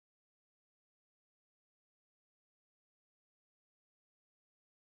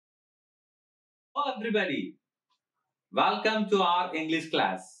Hello, everybody. Welcome to our English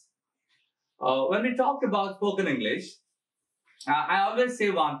class. When we talk about spoken English, I always say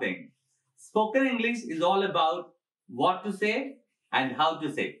one thing. Spoken English is all about what to say and how to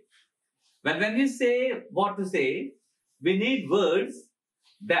say. When we say what to say, we need words,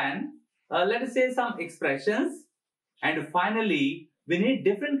 then let us say some expressions, and finally, we need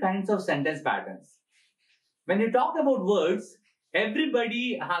different kinds of sentence patterns. When you talk about words,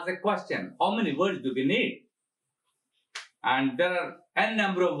 everybody has a question. How many words do we need? And there are n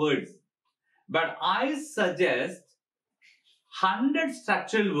number of words. But I suggest 100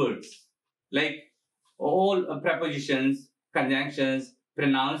 structural words like all prepositions, conjunctions,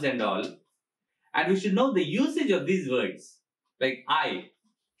 pronouns, and all. And we should know the usage of these words like I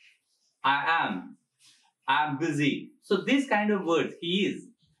am busy. So these kind of words, he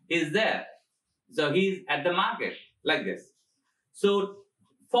is there. So he is at the market, like this. So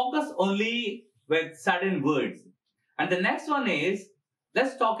focus only with certain words. And the next one is,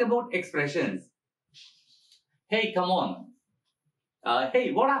 let's talk about expressions. Hey, come on.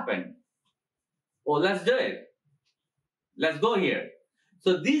 Hey, what happened? Oh, let's do it. Let's go here.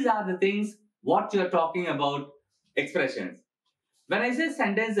 So these are the things what you're talking about expressions. When I say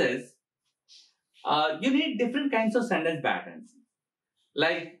sentences, you need different kinds of sentence patterns.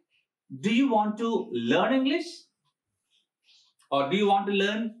 Like, do you want to learn English? Or do you want to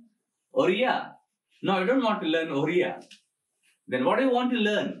learn Oriya? No, I don't want to learn Oriya. Then what do you want to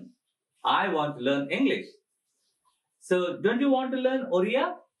learn? I want to learn English. So don't you want to learn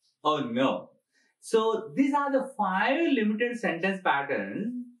Oriya? Oh no. So these are the 5 limited sentence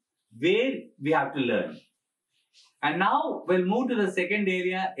patterns where we have to learn. And now we'll move to the second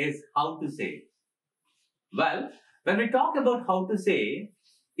area is how to say. Well, when we talk about how to say,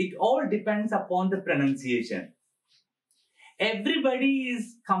 it all depends upon the pronunciation. Everybody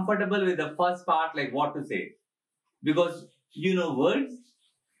is comfortable with the first part, like what to say, because you know words,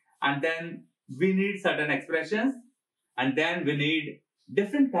 and then we need certain expressions, and then we need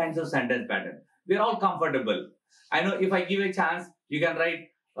different kinds of sentence pattern. We're all comfortable. I know if I give a chance, you can write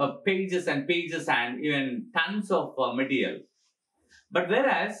pages and pages and even tons of material. But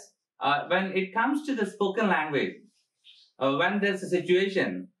whereas when it comes to the spoken language, when there's a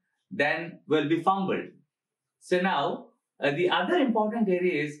situation, then we'll be fumbled. So now, the other important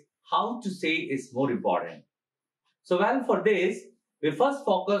area is how to say is more important. So well, for this, we first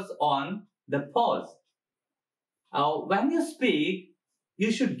focus on the pause. When you speak,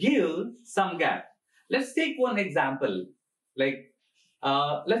 you should give some gap. Let's take one example. Like,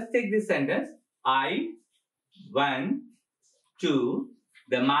 let's take this sentence. I went to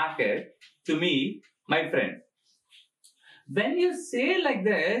the market to meet my friend. When you say like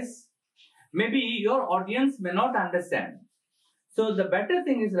this, maybe your audience may not understand. So the better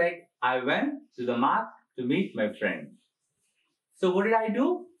thing is like, I went to the market to meet my friend. So what did I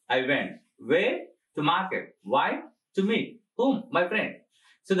do? I went. Where? To market. Why? To meet. Whom? My friend.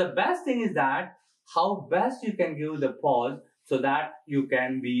 So the best thing is that how best you can give the pause so that you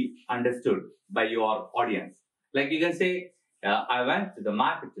can be understood by your audience. Like you can say, I went to the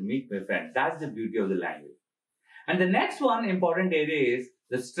market to meet my friend. That's the beauty of the language. And the next one important area is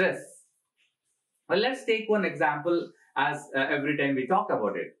the stress. Well, let's take one example as every time we talk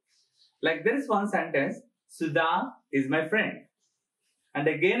about it. Like there is one sentence, Sudha is my friend. And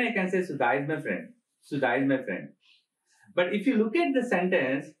again I can say Sudha is my friend. Sudha is my friend. But if you look at the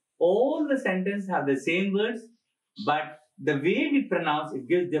sentence, all the sentences have the same words, but the way we pronounce it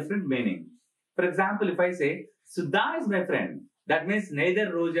gives different meaning. For example, if I say Sudha is my friend, that means neither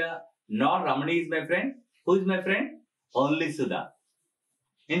Roja nor Ramani is my friend. Who is my friend? Only Sudha.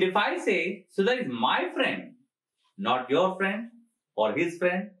 And if I say Sudha is my friend, not your friend or his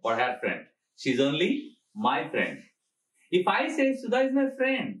friend or her friend, she's only my friend. If I say Sudha is my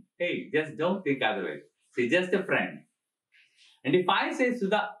friend, hey, just don't think otherwise. She's just a friend. And if I say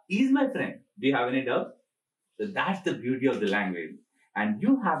Sudha is my friend, do you have any doubt? So that's the beauty of the language. And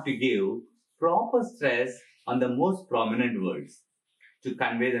you have to give proper stress on the most prominent words to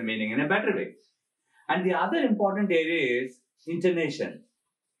convey the meaning in a better way. And the other important area is intonation.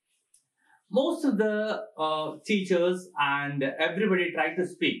 Most of the teachers and everybody try to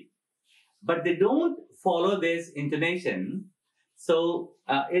speak, but they don't follow this intonation. So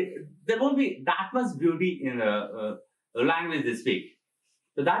there won't be that much beauty in the language they speak.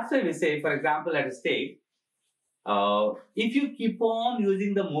 So that's why we say, for example, let us take, if you keep on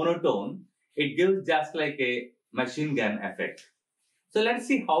using the monotone, it gives just like a machine gun effect. So let's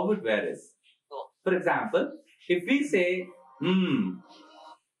see how it varies. For example, if we say,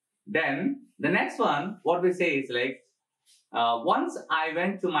 then the next one, what we say is like, once I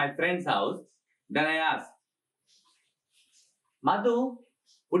went to my friend's house, Then I asked, Madhu,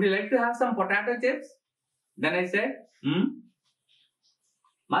 would you like to have some potato chips? Then I said,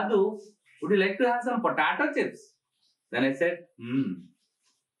 Madhu, would you like to have some potato chips? Then I said,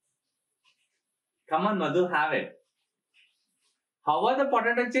 come on, Madhu, have it. How are the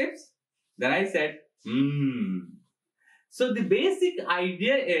potato chips? Then I said, So the basic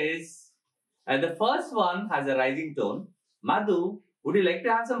idea is, the first one has a rising tone. Madhu, would you like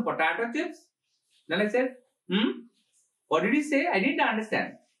to have some potato chips? Then I said, What did you say? I didn't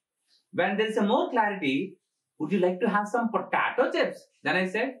understand. When there is a more clarity, would you like to have some potato chips? Then I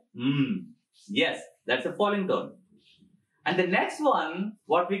said, Yes, that's a falling tone. And the next one,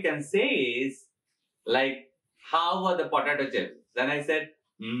 what we can say is, like, how are the potato chips? Then I said,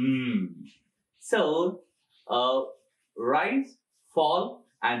 So, rise, fall,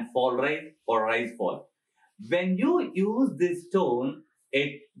 and fall, rise, or rise, fall. When you use this tone,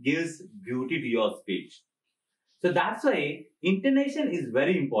 it gives beauty to your speech. So that's why intonation is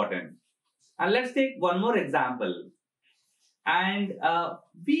very important. And let's take one more example. And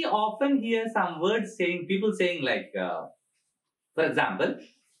we often hear some words saying, people saying like, for example,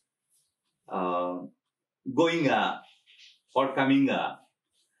 going or coming.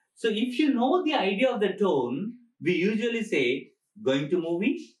 So if you know the idea of the tone, we usually say going to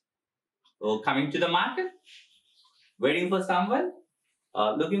movie, or coming to the market, waiting for someone,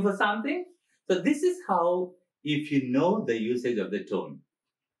 looking for something. So this is how, if you know the usage of the tone.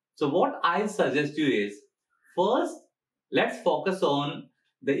 So what I suggest you is, first, let's focus on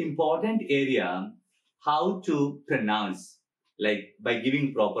the important area, how to pronounce, like by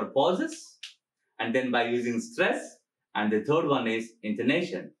giving proper pauses, and then by using stress, and the third one is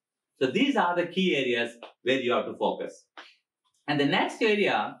intonation. So these are the key areas where you have to focus. And the next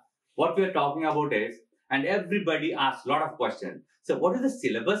area, what we are talking about is, and everybody asks a lot of questions. So what is the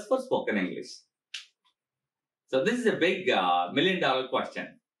syllabus for spoken English? So this is a big $1 million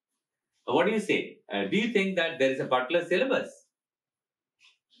question. What do you say? Do you think that there is a particular syllabus?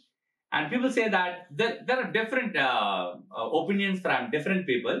 And people say that there are different opinions from different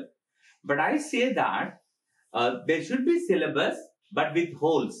people. But I say that there should be syllabus, but with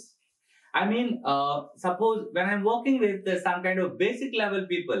holes. I mean, suppose when I'm working with some kind of basic level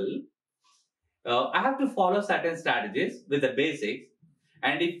people, I have to follow certain strategies with the basics.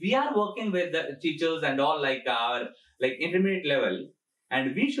 And if we are working with the teachers and all like our like intermediate level,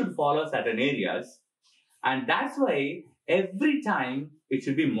 and we should follow certain areas, and that's why every time it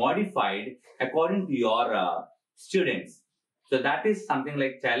should be modified according to your students. So that is something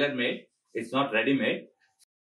like tailor-made. It's not ready-made.